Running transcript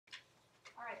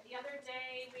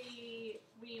yesterday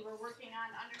we were working on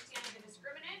understanding the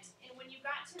discriminant, and when you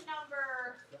got to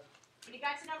number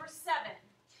 7,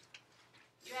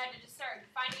 you had to just start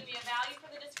finding me a value for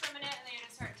the discriminant, and then you had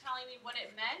to start telling me what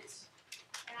it meant.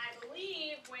 And I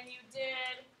believe when you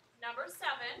did number 7,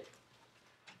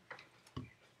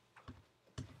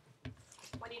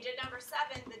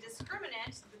 the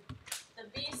discriminant, the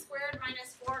b squared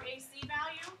minus 4ac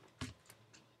value,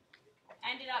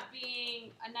 ended up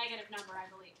being a negative number, I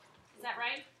believe. Is that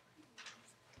right?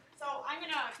 So I'm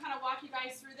going to kind of walk you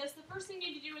guys through this. The first thing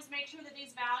you need to do is make sure that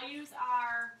these values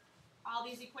are, all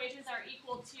these equations are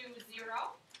equal to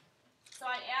 0. So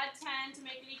I add 10 to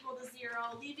make it equal to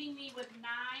 0, leaving me with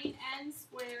 9n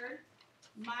squared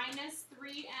minus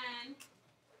 3n.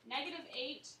 Negative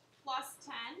 8 plus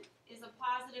 10 is a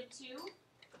positive 2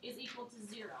 is equal to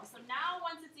 0. So now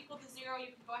once it's equal to 0,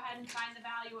 you can go ahead and find the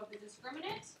value of the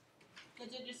discriminant. The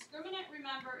discriminant,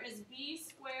 remember, is b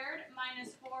squared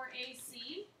minus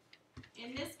 4ac.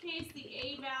 In this case, the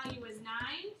a value is 9.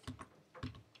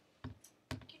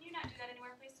 Can you not do that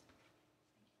anywhere, please?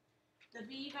 The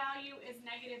b value is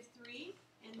negative 3,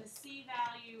 and the c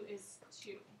value is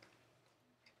 2.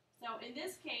 So in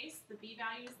this case, the b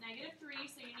value is negative 3,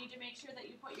 so you need to make sure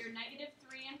that you put your negative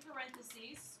 3 in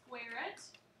parentheses, square it,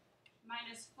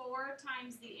 minus 4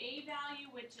 times the a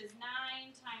value, which is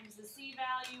 9, times the c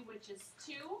value, which is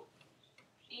 2.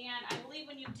 And I believe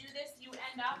when you do this, you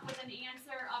end up with an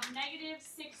answer of negative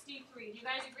 63. Do you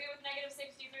guys agree with negative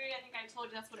 63? I think I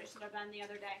told you that's what it should have been the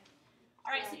other day.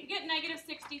 All right, so you get negative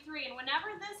 63. And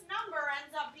whenever this number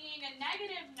ends up being a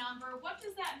negative number, what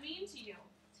does that mean to you?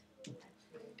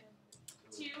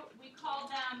 We call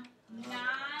them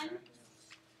non-real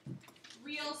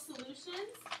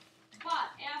solutions.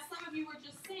 But as some of you were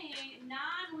just saying,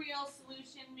 non-real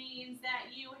solution means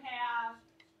that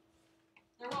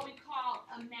they're what we call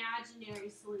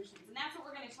imaginary solutions. And that's what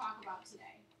we're going to talk about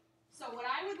today. So what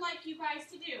I would like you guys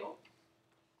to do,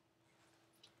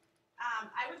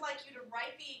 I would like you to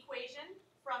write the equation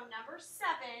from number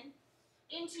 7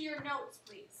 into your notes,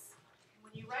 please.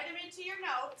 When you write them into your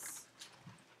notes,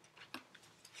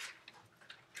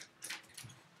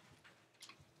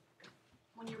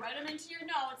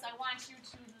 I want you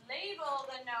to label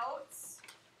the notes.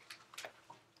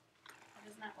 That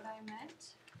is not what I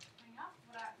meant.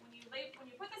 When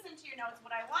you put this into your notes,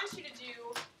 what I want you to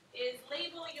do is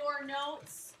label your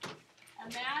notes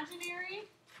imaginary,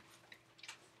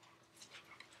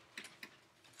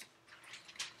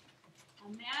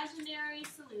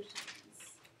 solutions.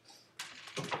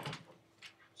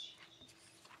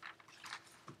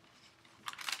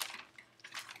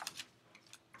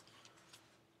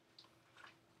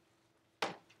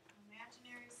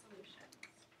 Imaginary solutions.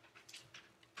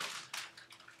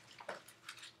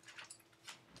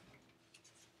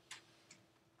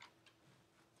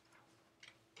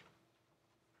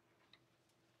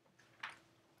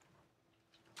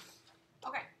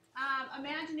 Okay,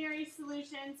 imaginary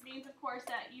solutions means, of course,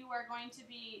 that you are going to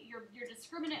be, your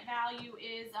discriminant value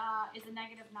is a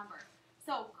negative number.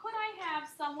 So could I have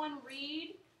someone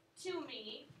read to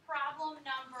me problem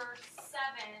number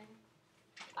 7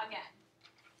 again?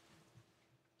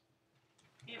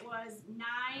 It was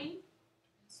 9n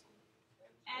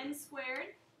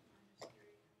squared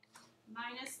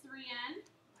minus 3n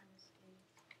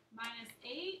minus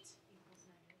 8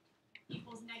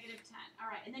 equals negative 10.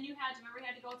 All right, and then you had to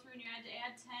go through and you had to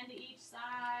add 10 to each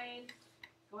side.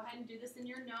 Go ahead and do this in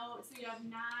your notes. So you have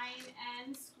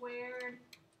 9n squared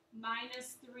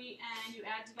minus 3n. You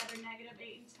add together negative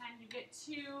 8 and 10. You get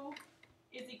 2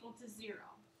 is equal to 0.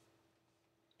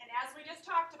 And as we just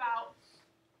talked about,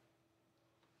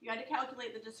 you had to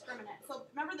calculate the discriminant. So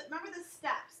remember the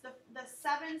steps, the 6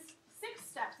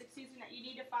 steps, that you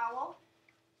need to follow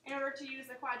in order to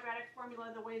use the quadratic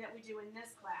formula the way that we do in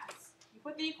this class. You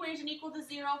put the equation equal to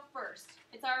 0 first.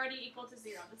 It's already equal to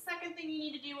 0. The second thing you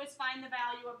need to do is find the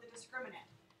value of the discriminant.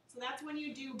 So that's when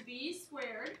you do b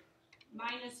squared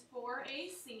minus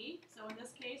 4ac. So in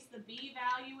this case, the b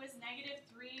value is negative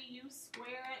 3. You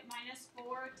square it, minus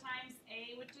 4 times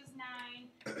a, which is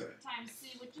 9, times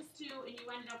c, which is 2, and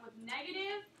you end up with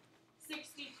negative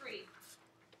 63.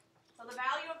 So the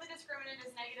value of the discriminant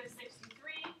is negative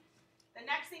 63. The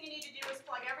next thing you need to do is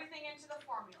plug everything into the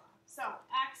formula. So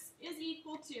x is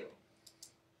equal to,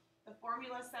 the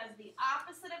formula says the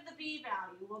opposite of the b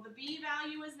value. Well, the b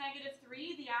value is negative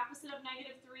 3. The opposite of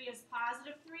negative 3 is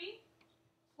positive 3.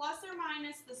 Plus or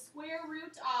minus the square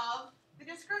root of the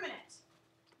discriminant.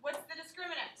 What's the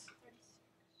discriminant?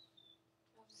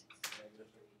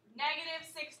 Negative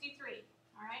 63.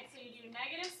 All right, so you do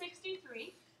negative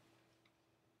 63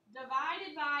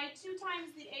 divided by 2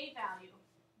 times the a value.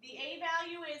 The A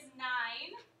value is 9.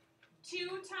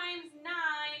 2 times 9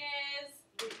 is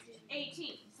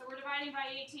 18. So we're dividing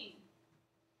by 18.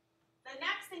 The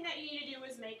next thing that you need to do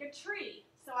is make a tree.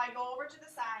 So I go over to the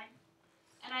side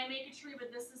and I make a tree, but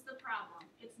this is the problem.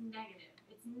 It's negative.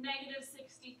 It's negative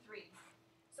 63.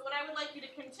 So what I would like you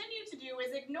to continue to do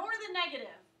is ignore the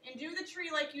negative and do the tree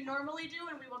like you normally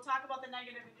do, and we will talk about the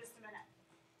negative in just a minute.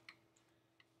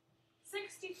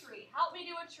 63. Help me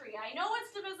do a tree. I know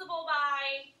it's divisible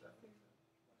by,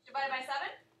 divided by 7?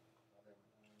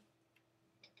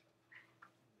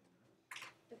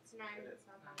 It's 9 and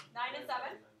 7. 9 and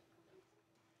 7.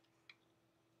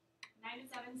 9 and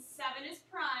 7. 7 is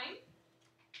prime.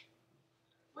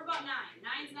 What about 9?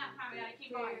 9's not prime. We gotta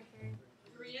keep going.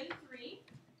 3 and 3.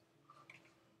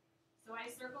 So I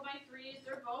circle my 3's.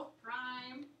 They're both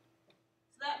prime.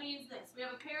 So that means this. We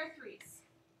have a pair of 3's.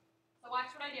 So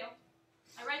watch what I do.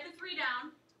 I write the 3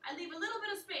 down. I leave a little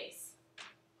bit of space.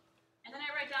 And then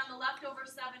I write down the leftover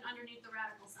 7 underneath the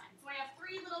radical sign. So I have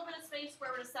 3 little bit of space,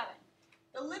 square root of 7.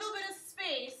 The little bit of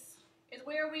space is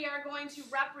where we are going to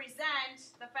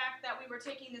represent the fact that we were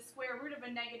taking the square root of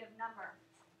a negative number.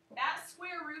 That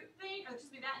square root thing, or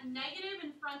excuse me, that negative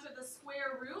in front of the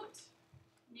square root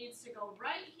needs to go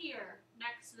right here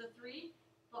next to the 3,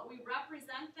 but we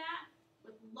represent that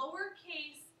with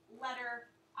lowercase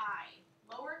letter I.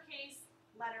 Lowercase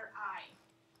letter I.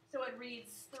 So it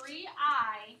reads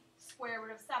 3I square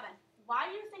root of 7. Why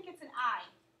do you think it's an I?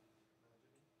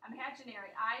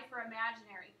 Imaginary. I for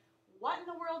imaginary. What in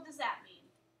the world does that mean?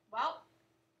 Well,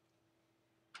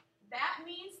 that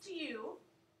means to you,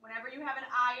 whenever you have an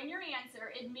I in your answer,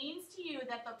 it means to you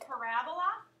that the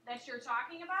parabola that you're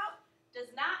talking about does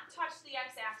not touch the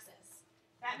x-axis.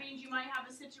 That means you might have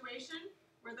a situation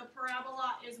where the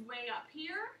parabola is way up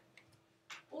here,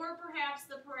 or perhaps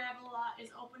the parabola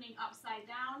is opening upside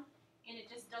down and it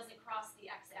just doesn't cross the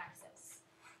x-axis.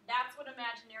 That's what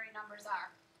imaginary numbers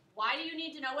are. Why do you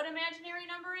need to know what imaginary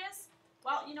number is?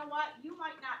 Well, you know what? You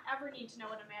might not ever need to know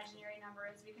what imaginary number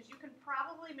is because you can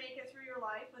probably make it through your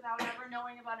life without ever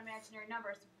knowing about imaginary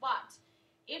numbers. But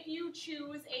if you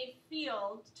choose a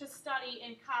field to study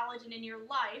in college and in your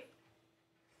life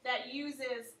that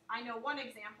uses, I know one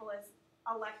example is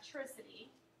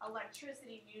electricity.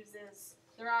 Electricity uses,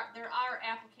 there are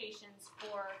applications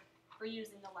for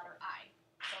using the letter I.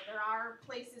 So there are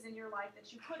places in your life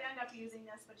that you could end up using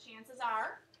this, but chances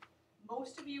are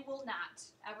most of you will not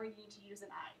ever need to use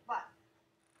an I. But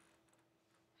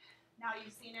now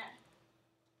you've seen it.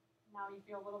 Now you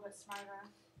feel a little bit smarter.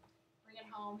 Bring it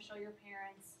home, show your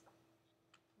parents,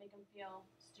 make them feel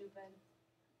stupid.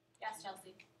 Yes,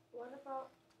 Chelsea? What about,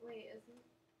 wait,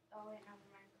 oh wait, never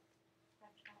mind.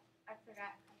 I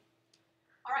forgot.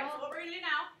 All right, so what we're going to do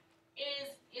now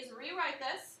is rewrite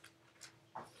this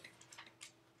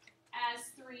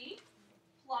as 3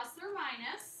 plus or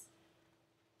minus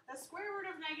the square root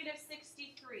of negative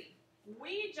 63.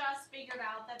 We just figured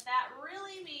out that that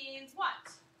really means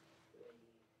what?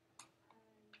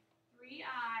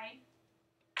 3I,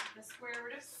 the square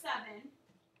root of 7.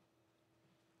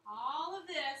 All of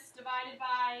this divided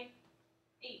by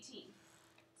 18.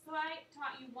 So I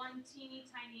taught you one teeny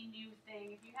tiny new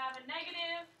thing. If you have a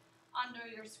negative under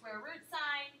your square root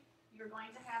sign, you're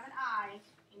going to have an I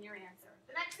in your answer.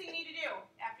 The next thing you need to do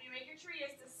after you make your tree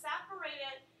is to separate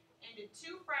it into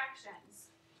 2 fractions.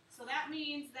 So that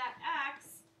means that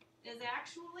x is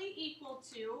actually equal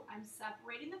to, I'm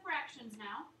separating the fractions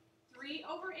now, 3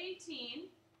 over 18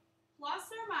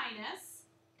 plus or minus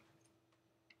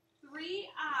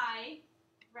 3I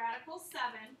radical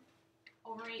 7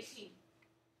 over 18.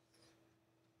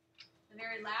 The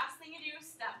very last thing you do,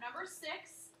 step number 6,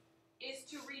 is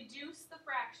to reduce the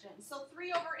fraction. So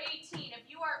 3 over 18, if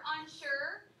you are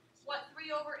unsure what 3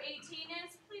 over 18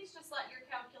 is, please just let your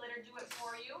calculator do it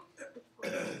for you. 3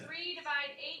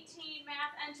 divide 18,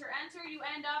 math, enter, enter, you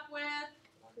end up with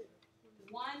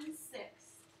 1/6.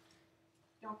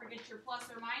 Don't forget your plus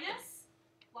or minus.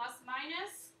 Plus,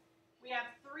 minus. We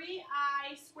have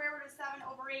 3I square root of 7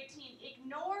 over 18.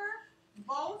 Ignore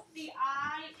both the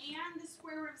I and the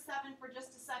square root of 7 for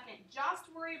just a second. Just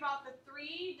worry about the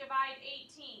 3 divide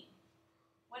 18.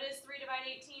 What is 3 divide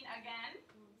 18 again?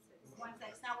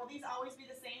 1/6. Now, will these always be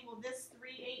the same? Will this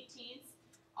 3/18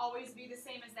 always be the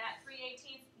same as that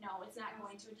 3/18? No, it's not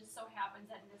going to. It just so happens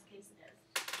that in this case it is.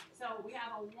 So we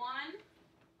have a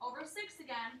 1/6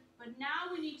 again, but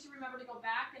now we need to remember to go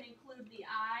back and include the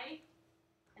I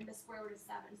and the square root of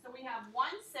 7. So we have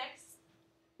 1/6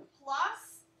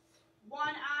 plus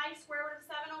 1I square root of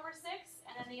 7 over 6,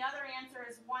 and then the other answer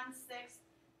is 1/6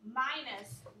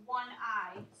 minus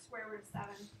 1I square root of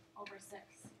 7 over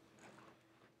 6.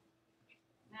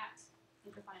 That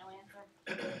is the final answer.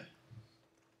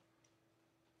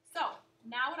 So,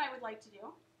 now what I would like to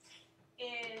do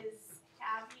is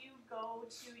have you go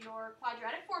to your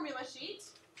quadratic formula sheet,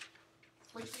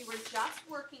 which we were just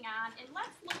working on, and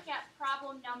let's look at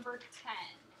problem number 10.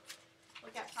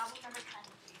 Look at problem number 10,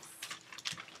 please.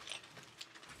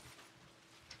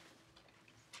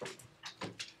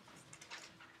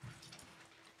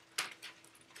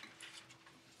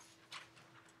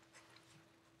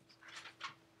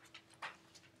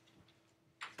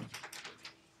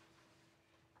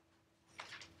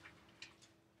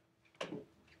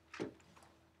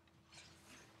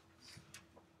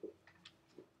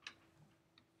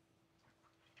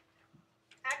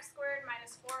 X squared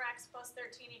minus 4x plus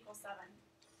 13 equals 7.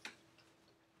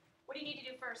 What do you need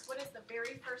to do first? What is the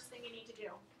very first thing you need to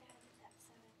do?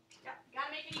 Yep, you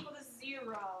gotta make it equal to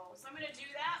 0. So I'm gonna do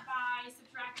that by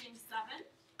subtracting 7.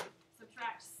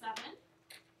 Subtract 7.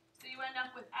 So you end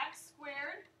up with x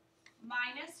squared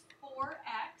minus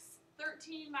 4x.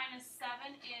 13 minus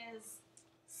 7 is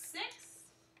 6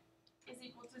 is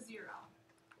equal to 0.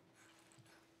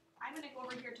 I'm going to go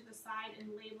over here to the side and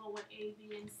label what A, B,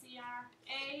 and C are.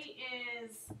 A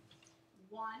is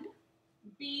 1.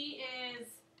 B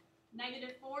is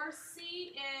 -4.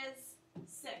 C is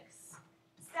 6.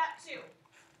 Step 2.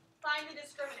 Find the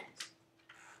discriminant.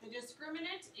 The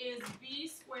discriminant is B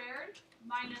squared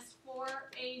minus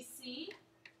 4AC.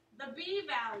 The B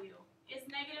value is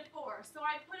 -4. So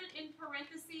I put it in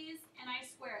parentheses and I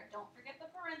square it. Don't forget the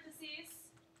parentheses.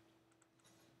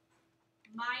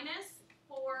 Minus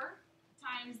 4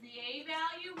 times the A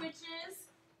value, which is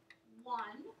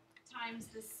 1, times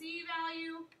the C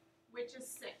value, which is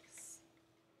 6.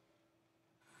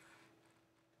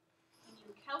 Can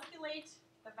you calculate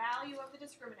the value of the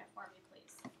discriminant for me,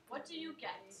 please? What do you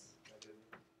get?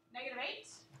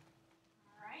 -8?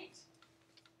 All right.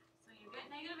 So you get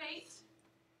 -8.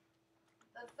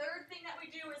 The third thing that we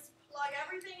do is plug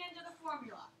everything into the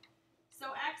formula.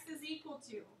 So x is equal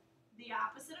to the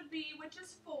opposite of b, which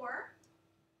is 4,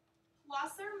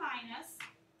 plus or minus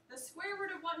the square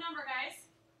root of what number, guys?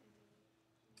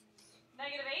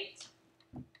 -8.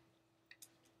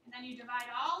 And then you divide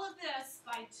all of this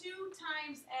by 2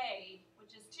 times a,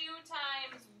 which is 2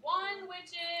 times 1,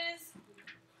 which is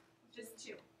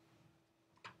 2.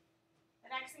 The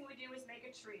next thing we do is make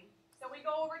a tree. So we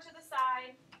go over to the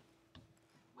side.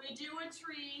 We do a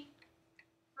tree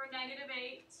for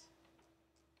 -8.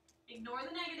 Ignore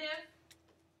the negative.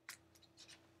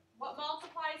 What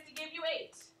multiplies to give you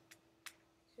 8?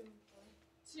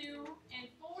 2 and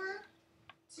 4.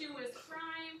 2 is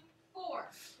prime.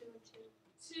 4.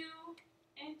 2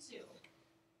 and 2.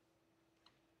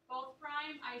 Both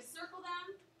prime, I circle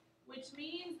them, which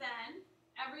means then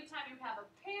every time you have a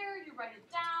pair, you write it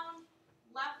down.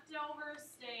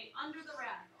 Leftovers stay under the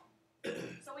radical.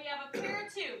 So we have a pair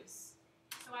of 2's.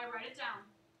 So I write it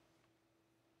down.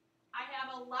 I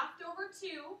have a leftover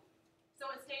 2, so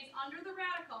it stays under the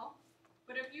radical.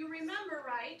 But if you remember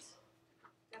right,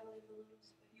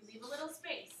 you leave a little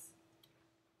space.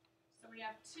 So we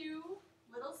have 2,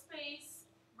 little space,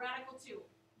 radical 2.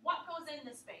 What goes in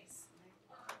this space?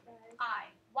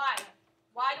 I. Why?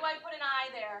 Why do I put an I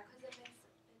there?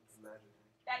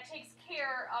 That takes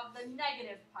care of the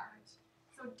negative part.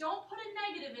 So don't put a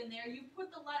negative in there. You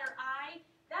put the letter I.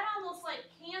 That almost like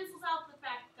cancels out the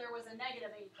fact that there was a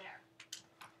 -8 there.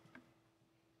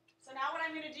 So now what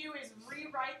I'm going to do is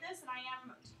rewrite this, and I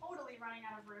am totally running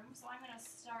out of room, so I'm going to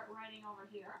start writing over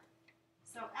here.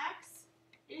 So x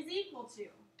is equal to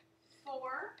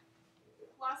 4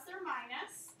 plus or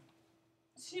minus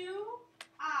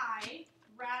 2i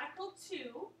radical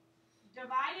 2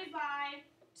 divided by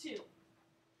 2.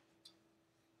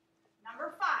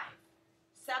 Number 5.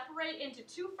 Separate into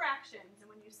 2 fractions, and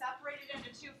when you separate it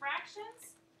into 2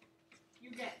 fractions, you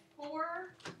get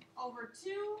 4 over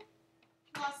 2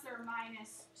 plus or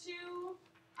minus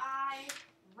 2i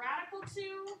radical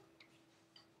 2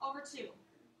 over 2.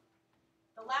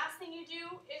 The last thing you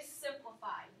do is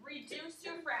simplify. Reduce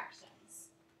 2 fractions.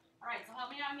 All right, so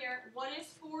help me out here. What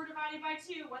is 4 divided by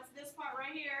 2? What's this part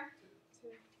right here?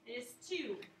 2. It is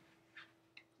 2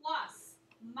 plus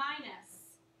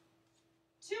minus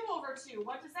 2 over 2.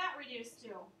 What does that reduce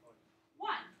to?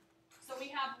 1. So we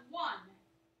have 1.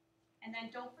 And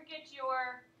then don't forget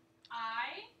your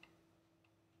I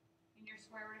and your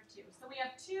square root of 2. So we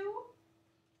have 2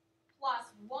 plus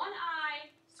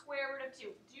 1i square root of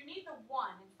 2. Do you need the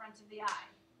 1 in front of the I?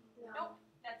 No. Nope.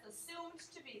 That's assumed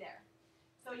to be there.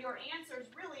 So your answers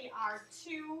really are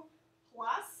 2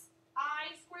 plus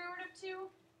I square root of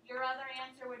 2. Your other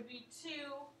answer would be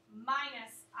 2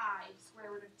 minus I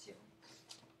square root of 2.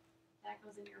 That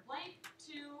goes in your blank.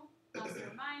 2 plus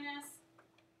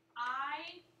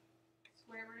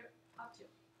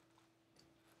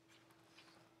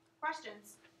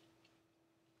Questions?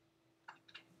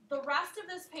 The rest of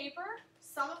this paper,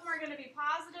 some of them are going to be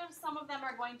positive, some of them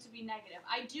are going to be negative.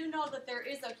 I do know that there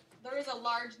is a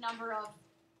large number of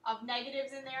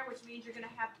negatives in there, which means you're going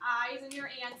to have I's in your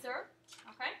answer.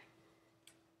 Okay?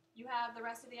 You have the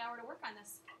rest of the hour to work on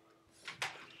this.